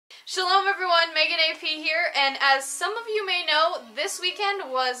Shalom everyone, Megan AP here, and as some of you may know, this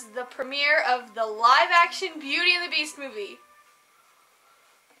weekend was the premiere of the live-action Beauty and the Beast movie.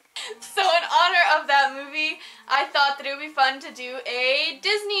 So in honor of that movie, I thought that it would be fun to do a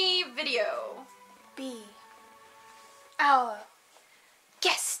Disney video. Be our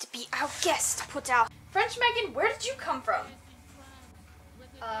guest, put out. French Megan, where did you come from?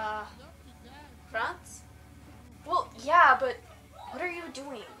 France? Well, yeah, but what are you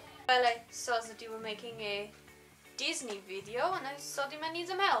doing? Well, I saw that you were making a Disney video, and I thought you might need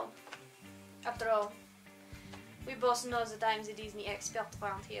some help. After all, we both know that I'm the Disney expert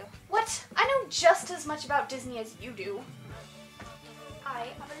around here. What? I know just as much about Disney as you do. I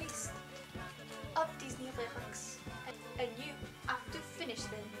have a list of Disney lyrics, and you have to finish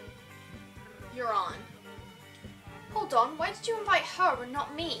them. You're on. Hold on, why did you invite her and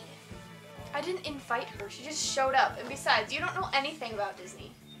not me? I didn't invite her, she just showed up, and besides, you don't know anything about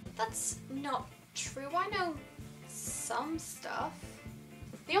Disney. That's not true. I know some stuff.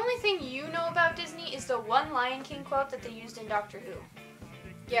 The only thing you know about Disney is the one Lion King quote that they used in Doctor Who.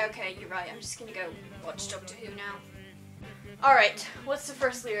 Yeah, okay, you're right. I'm just gonna go watch Doctor Who now. Alright, what's the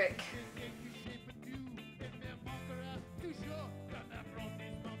first lyric?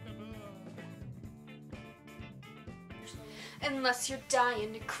 Unless you're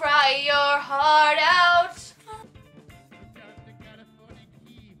dying to cry your heart out.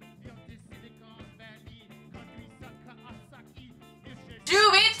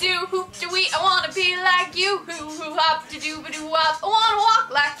 Do hoop do we? I wanna be like you. Hoo hop to do ba do wop. I wanna walk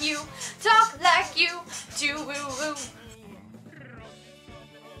like you, talk like you. Do woo woo.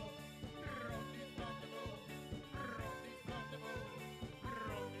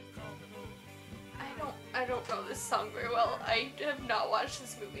 I don't know this song very well. I have not watched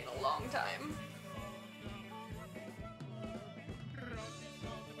this movie in a long time.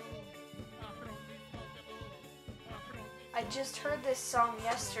 I just heard this song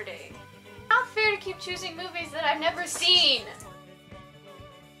yesterday. Not fair to keep choosing movies that I've never seen!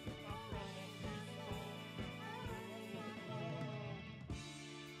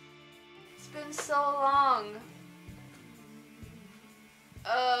 It's been so long.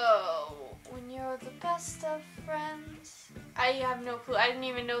 Oh, when you're the best of friends. I have no clue. I didn't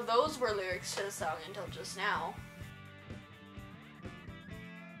even know those were lyrics to the song until just now.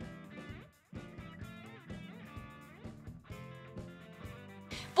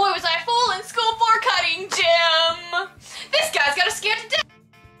 Boy, was I a fool in school for cutting gym! This guy's got us scared to death!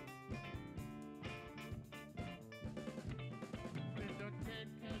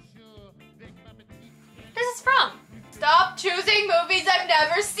 This is from Stop Choosing Movies I've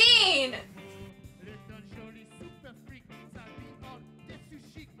Never Seen!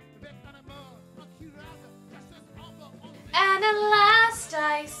 And at last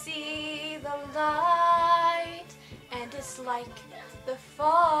I see the light, and it's like the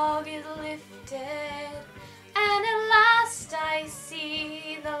fog is lifted, and at last I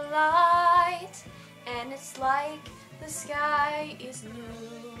see the light, and it's like the sky is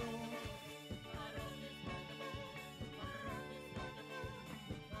new.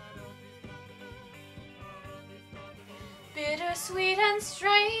 Bittersweet and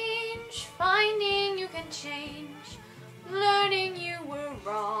strange, finding you can change, learning you were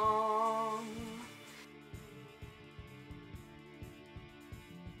wrong.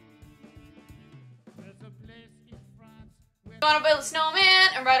 We want to build a snowman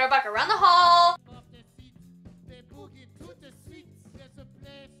and ride our bike around the hall.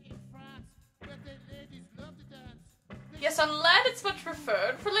 Yes, on land it's much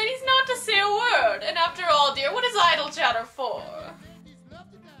preferred for ladies not to say a word. And after all, dear, what is idle chatter for?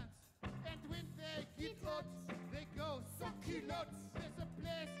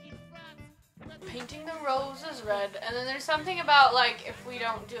 Painting the roses red, and then there's something about, like, if we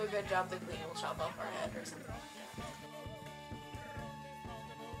don't do a good job, the queen will chop off our head or something like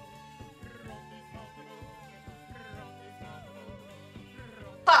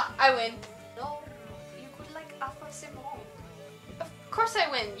that. Ha! I win. No, you could, like, offer some more. Of course I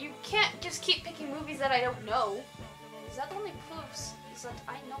win. You can't just keep picking movies that I don't know. That only proves is that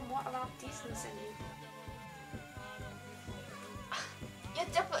I know more about Disney than you. Yeah,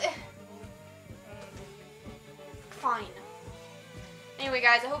 definitely. Fine. Anyway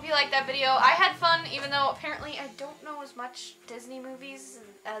guys, I hope you liked that video. I had fun, even though apparently I don't know as much Disney movies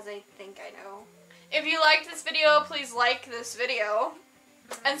as I think I know. If you liked this video, please like this video.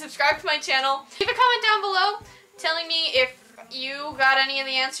 And subscribe to my channel. Leave a comment down below telling me if you got any of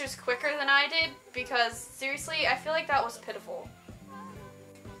the answers quicker than I did, because seriously, I feel like that was pitiful.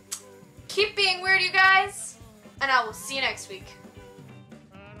 Keep being weird, you guys, and I will see you next week.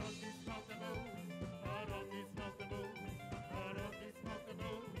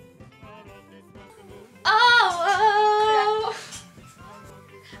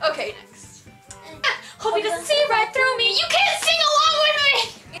 Hope he doesn't see right through me. You can't sing along with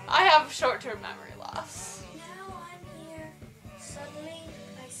me. I have short-term memory loss. Now I'm here. Suddenly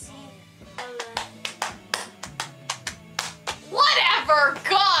I see a Whatever.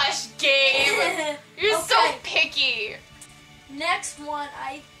 Gosh, Gabe. You're so Okay. picky. Next one,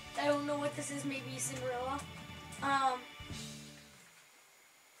 I don't know what this is. Maybe Cinderella.